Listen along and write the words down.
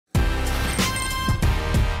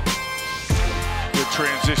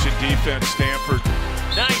transition defense, Stanford.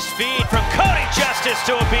 Nice feed from Cody Justice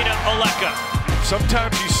to Obinna Oleka.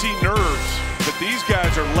 Sometimes you see nerves, but these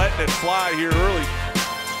guys are letting it fly here early.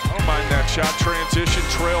 I don't mind that shot. Transition,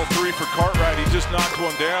 trail 3 for Cartwright. He just knocked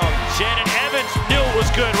one down. Shannon Evans knew it was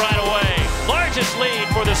good right away. Largest lead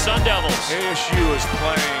for the Sun Devils. ASU is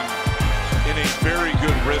playing in a very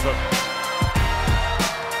good rhythm.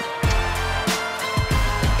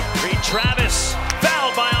 Reed Travis,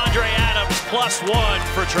 fouled by Andre Adams, +1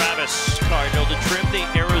 for Travis. Cardinal to trim the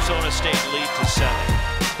Arizona State lead to 7.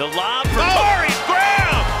 The lob for Torrey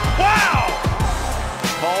Graham. Wow!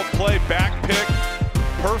 Called play, back pick.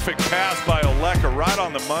 Perfect pass by Oleka, right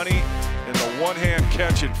on the money, and the one-hand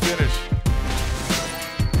catch and finish.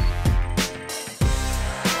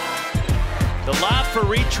 The lob for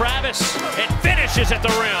Reed Travis. It finishes at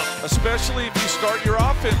the rim. Especially if you start your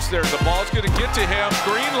offense there. The ball's going to get to him.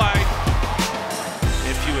 Green light.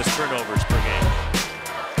 And fewest turnovers per game.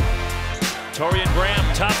 Torian Graham,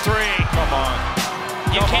 top 3. Come on.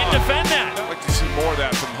 You can't defend that. I'd like to see more of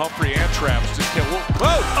that from Humphrey and Travis. Just can't.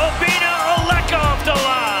 Whoa! Obinna Oleka off the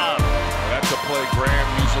lob. That's a play Graham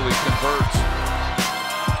usually converts.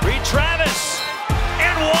 Reed Travis,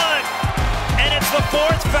 and 1. And it's the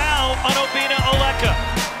 4th foul on Obinna Oleka.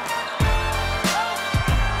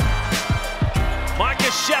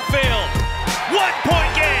 Marcus Sheffield,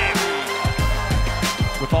 1-point game.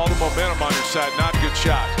 With all the momentum on your side, not a good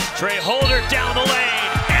shot. Trey Holder down the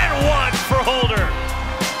lane, and 1 for Holder.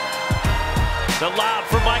 The lob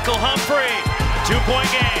for Michael Humphrey, 2-point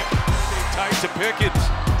game. Tight to Pickens.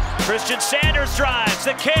 Christian Sanders drives,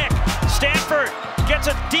 the kick. Stanford gets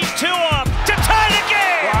a deep 2 off to tie the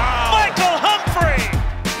game. Wow. Michael Humphrey.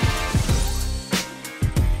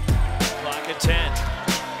 Clock at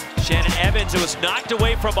 10. Shannon Evans, it was knocked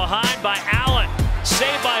away from behind by Allen.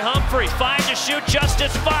 Saved by Humphrey, 5 to shoot,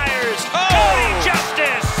 Justice fires. Cody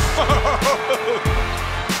Justice!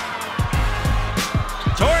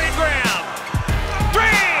 Torian Graham, 3!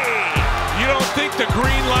 You don't think the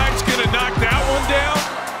green light's gonna knock that one down?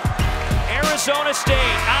 Arizona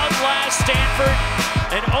State outlast Stanford,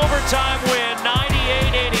 an overtime win,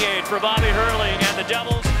 98-88 for Bobby